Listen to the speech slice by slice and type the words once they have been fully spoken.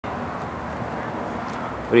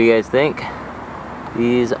What do you guys think?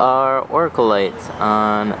 These are Oracle lights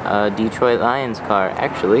on a Detroit Lions car.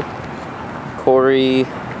 Actually, Corey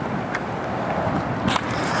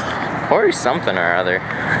something or other.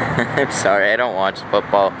 I'm sorry, I don't watch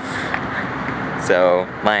football. So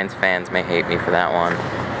Lions fans may hate me for that one.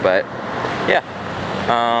 But yeah.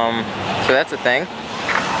 So that's a thing.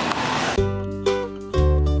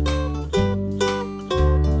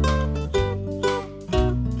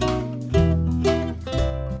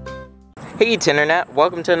 Hey Tinternet,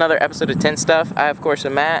 welcome to another episode of Tint Stuff. I of course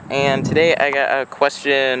am Matt, and today I got a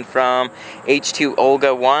question from H2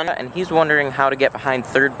 Olga 1, and he's wondering how to get behind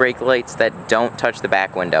third brake lights that don't touch the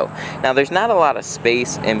back window. Now there's not a lot of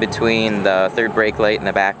space in between the third brake light and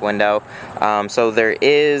the back window, so there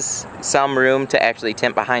is some room to actually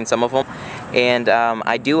tint behind some of them. And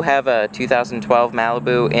I do have a 2012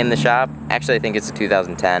 Malibu in the shop. Actually, I think it's a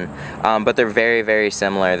 2010, but they're very, very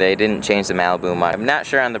similar. They didn't change the Malibu much. I'm not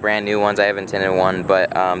sure on the brand new ones. I haven't tinted one, but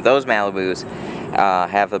those Malibus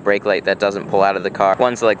have a brake light that doesn't pull out of the car.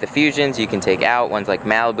 Ones like the Fusions you can take out. Ones like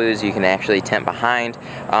Malibus you can actually tint behind.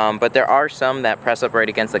 But there are some that press up right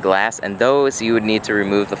against the glass, and those you would need to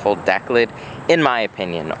remove the full deck lid, in my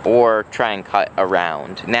opinion, or try and cut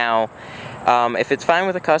around. Now, if it's fine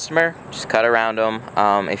with a customer, just cut around them.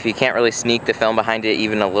 If you can't really sneak the film behind it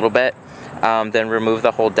even a little bit, then remove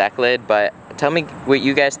the whole deck lid. But tell me what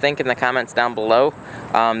you guys think in the comments down below.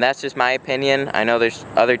 That's just my opinion. I know there's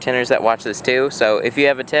other tinters that watch this too, so if you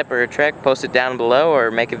have a tip or a trick, post it down below or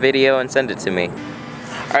make a video and send it to me.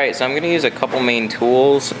 Alright, so I'm going to use a couple main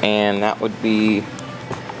tools, and that would be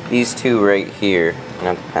these two right here.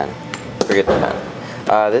 Not the pen. Forget the pen.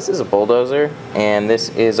 This is a bulldozer, and this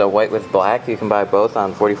is a white with black. You can buy both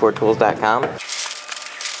on 44tools.com.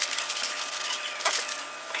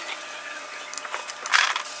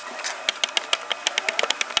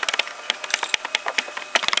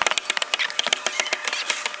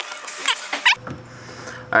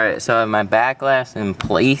 Alright, so I have my back glass in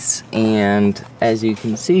place, and as you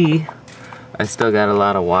can see, I still got a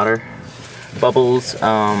lot of water bubbles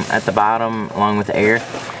at the bottom along with the air,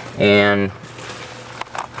 and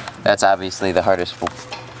that's obviously the hardest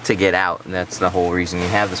to get out, and that's the whole reason you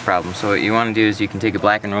have this problem. So what you want to do is you can take a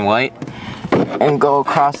black and white and go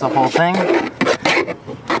across the whole thing,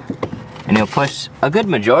 and you'll push a good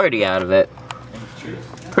majority out of it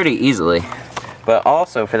pretty easily. But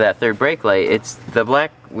also for that third brake light, it's the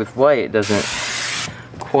black with white doesn't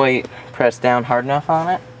quite press down hard enough on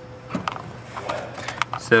it.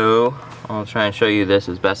 So I'll try and show you this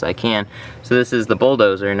as best I can. So this is the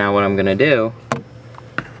bulldozer. Now what I'm gonna do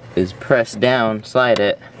is press down, slide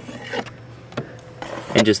it,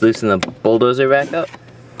 and just loosen the bulldozer back up.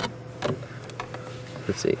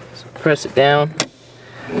 Let's see, so press it down,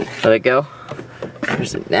 let it go,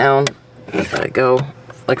 press it down, let it go,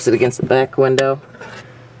 flex it against the back window,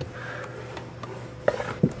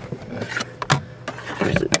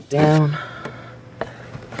 press it down,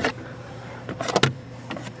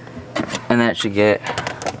 and that should get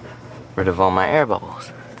rid of all my air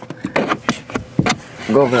bubbles.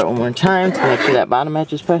 Go over it one more time to make sure that bottom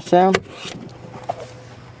edge is pressed down.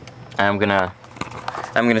 I'm gonna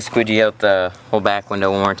squeegee out the whole back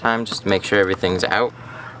window one more time just to make sure everything's out.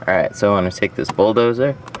 Alright, so I'm gonna take this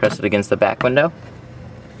bulldozer, press it against the back window,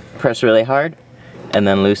 press really hard, and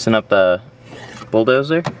then loosen up the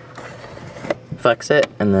bulldozer, flex it,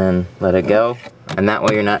 and then let it go. And that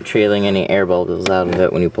way you're not trailing any air bubbles out of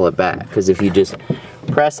it when you pull it back. Because if you just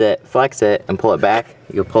press it, flex it, and pull it back,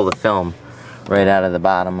 you'll pull the film right out of the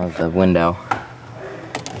bottom of the window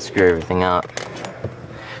and screw everything up,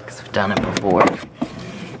 because I've done it before.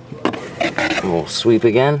 We'll sweep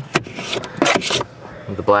again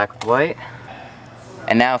with the black with white,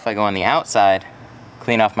 and now if I go on the outside,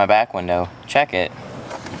 clean off my back window, check it,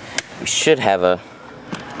 we should have a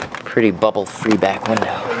pretty bubble-free back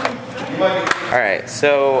window. Alright,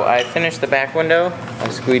 so I finished the back window. I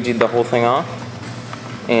squeegeed the whole thing off,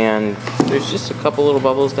 and there's just a couple little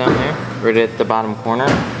bubbles down there right at the bottom corner,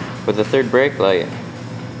 but the third brake light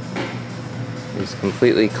is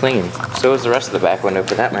completely clean. So is the rest of the back window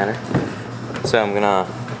for that matter. So I'm gonna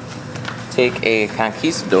take a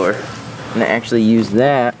conquistador and actually use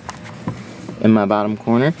that in my bottom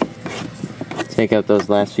corner. Take out those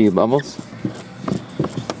last few bubbles.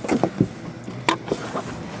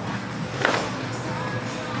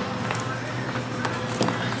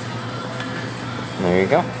 There you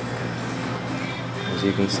go. As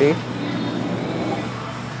you can see,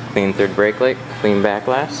 clean third brake light, clean back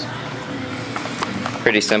glass.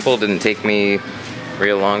 Pretty simple, didn't take me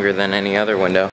real longer than any other window.